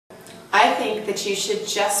I think that you should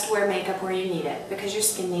just wear makeup where you need it because your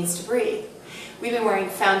skin needs to breathe. We've been wearing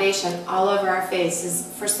foundation all over our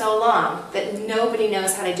faces for so long that nobody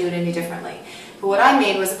knows how to do it any differently. But what I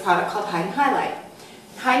made was a product called Hilight.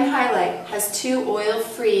 Hilight has 2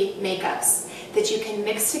 oil-free makeups that you can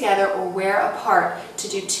mix together or wear apart to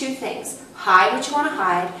do 2 things. Hide what you want to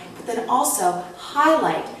hide, but then also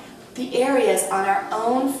highlight the areas on our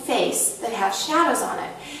own face that have shadows on it.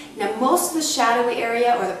 Now, most of the shadowy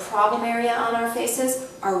area or the problem area on our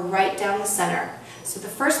faces are right down the center. So the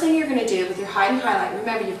first thing you're going to do with your Hide and Highlight,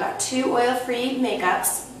 remember you've got 2 oil-free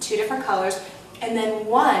makeups, 2 different colors, and then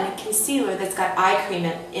 1 concealer that's got eye cream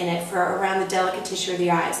in it for around the delicate tissue of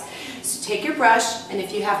the eyes. So take your brush, and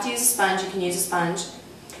if you have to use a sponge, you can use a sponge,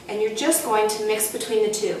 and you're just going to mix between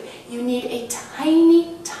the 2. You need a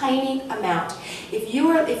tiny, tiny amount.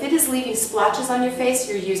 If it is leaving splotches on your face,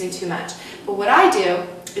 you're using too much. But what I do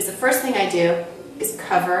is the first thing I do is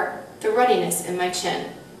cover the ruddiness in my chin.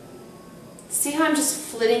 See how I'm just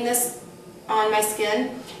flitting this on my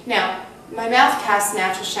skin? Now, my mouth casts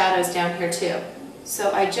natural shadows down here too.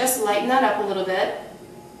 So I just lighten that up a little bit.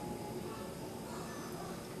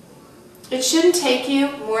 It shouldn't take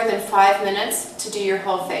you more than 5 minutes to do your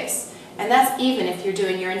whole face. And that's even if you're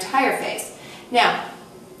doing your entire face. Now,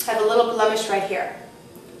 I have a little blemish right here.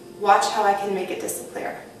 Watch how I can make it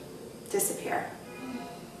disappear.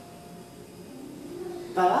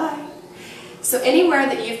 Bye-bye. So anywhere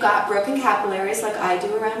that you've got broken capillaries like I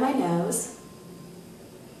do around my nose,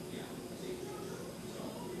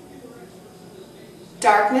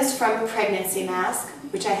 darkness from a pregnancy mask,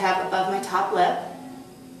 which I have above my top lip,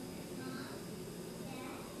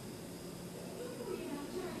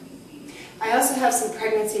 I also have some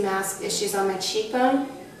pregnancy mask issues on my cheekbone.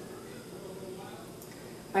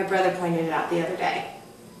 My brother pointed it out the other day.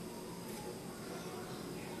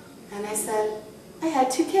 And I said, I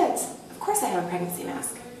had 2 kids. Of course I have a pregnancy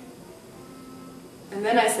mask. And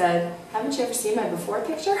then I said, haven't you ever seen my before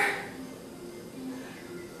picture?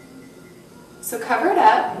 So cover it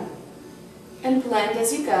up and blend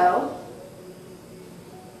as you go.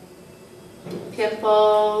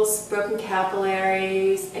 Pimples, broken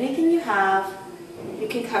capillaries, anything you have, you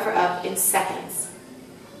can cover up in seconds.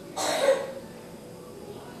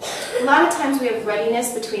 A lot of times we have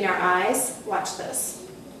ruddiness between our eyes. Watch this.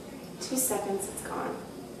 2 seconds, it's gone.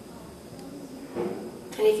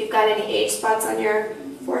 And if you've got any age spots on your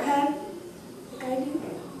forehead, like I do,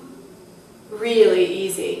 really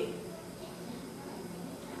easy.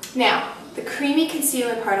 Now, the creamy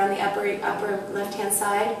concealer part on the upper left-hand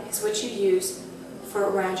side is what you use for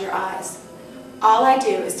around your eyes. All I do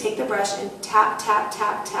is take the brush and tap, tap,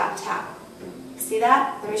 tap, tap, tap. See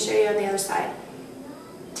that? Let me show you on the other side.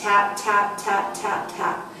 Tap, tap, tap, tap,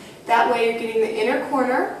 tap. That way you're getting the inner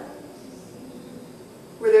corner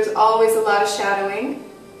where there's always a lot of shadowing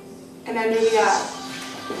and under the eye.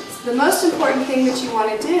 So the most important thing that you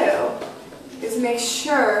want to do is make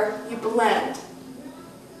sure you blend.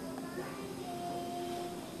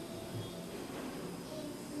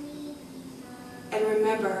 And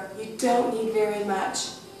remember, you don't need very much.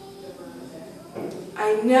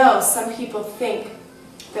 I know some people think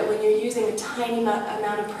that when you're using a tiny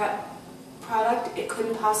amount of product, it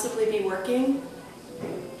couldn't possibly be working.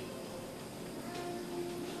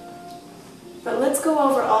 But let's go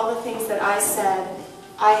over all the things that I said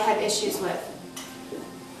I had issues with.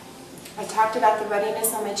 I talked about the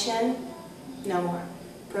ruddiness on my chin, no more.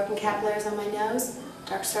 Broken capillaries on my nose,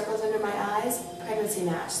 dark circles under my eyes, pregnancy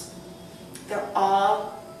masks. They're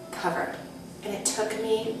all covered. And it took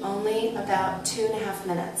me only about 2.5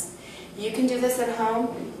 minutes. You can do this at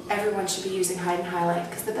home. Everyone should be using Hide and Highlight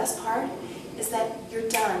because the best part is that you're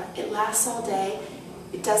done. It lasts all day,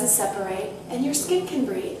 it doesn't separate, and your skin can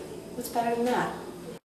breathe. What's better than that?